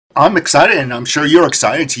I'm excited, and I'm sure you're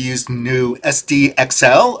excited to use the new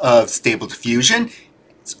SDXL of Stable Diffusion.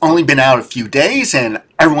 It's only been out a few days and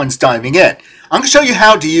everyone's diving in. I'm going to show you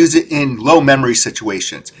how to use it in low memory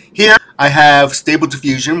situations. Here I have Stable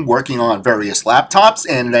Diffusion working on various laptops,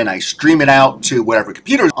 and then I stream it out to whatever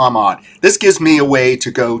computer I'm on. This gives me a way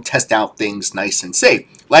to go test out things nice and safe,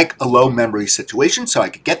 like a low memory situation, so I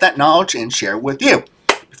could get that knowledge and share it with you.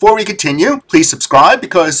 Before we continue, please subscribe,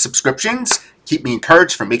 because subscriptions keep me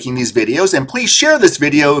encouraged for making these videos, and please share this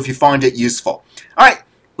video if you find it useful. Alright,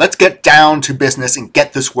 let's get down to business and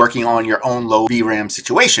get this working on your own low VRAM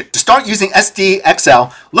situation. To start using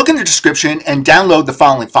SDXL, look in the description and download the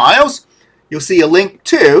following files. You'll see a link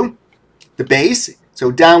to the base,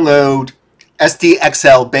 so download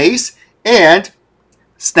SDXL base and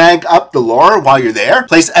snag up the Lora while you're there.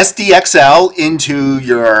 Place SDXL into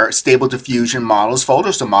your Stable Diffusion models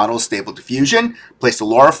folder, so models Stable Diffusion. Place the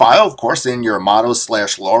Lora file, of course, in your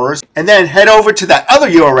models/Loras. And then head over to that other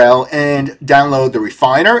URL and download the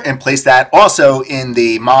refiner and place that also in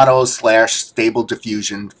the models/Stable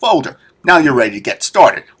Diffusion folder. Now you're ready to get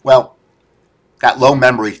started. Well, that low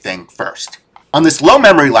memory thing first. On this low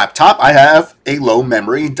memory laptop, I have a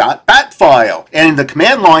webui-user.bat file, and the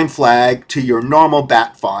command line flag to your normal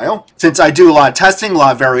bat file. Since I do a lot of testing, a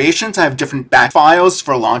lot of variations, I have different bat files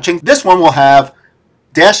for launching. This one will have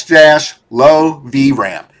 --low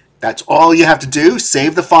VRAM. That's all you have to do.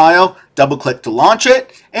 Save the file, double click to launch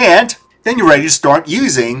it, and then you're ready to start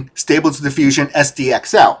using Stable Diffusion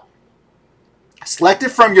SDXL. Select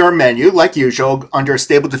it from your menu, like usual, under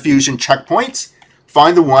Stable Diffusion checkpoints.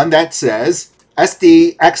 Find the one that says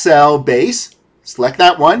SDXL base, select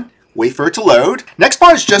that one, wait for it to load. Next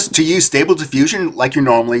part is just to use Stable Diffusion like you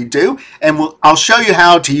normally do, and I'll show you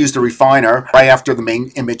how to use the refiner right after the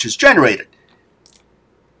main image is generated.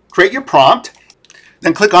 Create your prompt,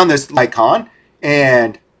 then click on this icon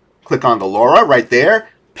and click on the Lora right there.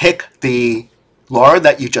 Pick the Lora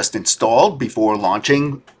that you just installed before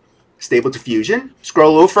launching Stable Diffusion.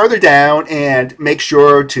 Scroll a little further down and make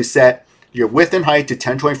sure to set your width and height to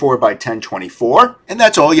 1024 by 1024, and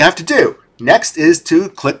that's all you have to do. Next is to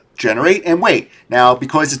click generate and wait. Now,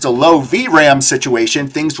 because it's a low VRAM situation,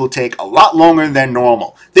 things will take a lot longer than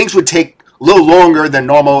normal. Things would take a little longer than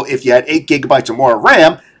normal if you had 8 gigabytes or more of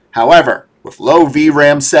RAM. However, with low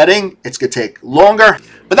VRAM setting, it's going to take longer,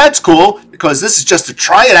 but that's cool because this is just to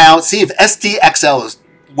try it out, see if SDXL is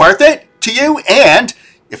worth it to you, and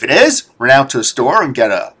if it is, run out to the store and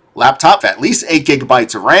get a laptop, at least 8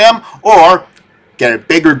 gigabytes of RAM, or get a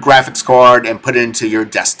bigger graphics card and put it into your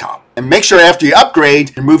desktop. And make sure after you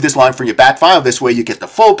upgrade, remove this line from your bat file. This way you get the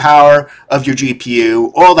full power of your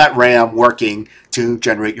GPU, all that RAM working to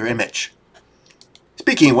generate your image.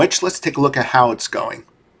 Speaking of which, let's take a look at how it's going.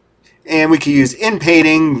 And we can use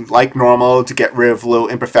inpainting like normal to get rid of a little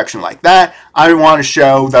imperfection like that. I want to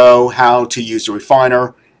show, though, how to use the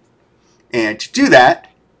refiner. And to do that,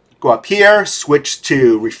 go up here, switch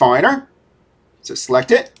to refiner, so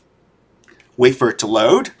select it, wait for it to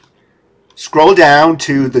load, scroll down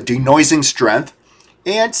to the denoising strength,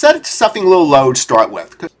 and set it to something a little low to start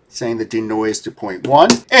with, saying the denoise to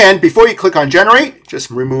 0.1. And before you click on generate,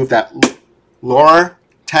 just remove that Lora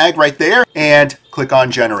tag right there and click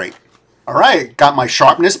on generate. Alright, got my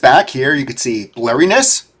sharpness back here. You can see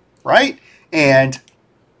blurriness, right? And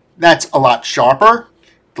that's a lot sharper.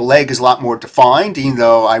 The leg is a lot more defined, even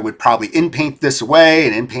though I would probably inpaint this away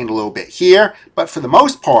and inpaint a little bit here. But for the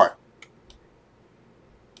most part,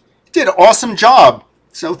 it did an awesome job.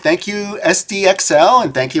 So thank you SDXL,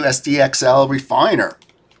 and thank you SDXL Refiner.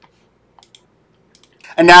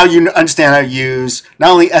 And now you understand how to use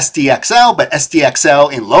not only SDXL, but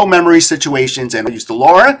SDXL in low memory situations, and use the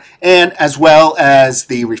Lora, and as well as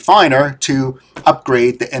the refiner to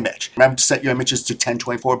upgrade the image. Remember to set your images to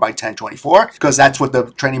 1024 by 1024, because that's what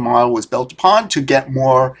the training model was built upon, to get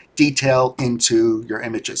more detail into your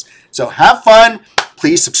images. So have fun,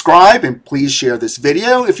 please subscribe, and please share this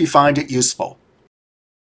video if you find it useful.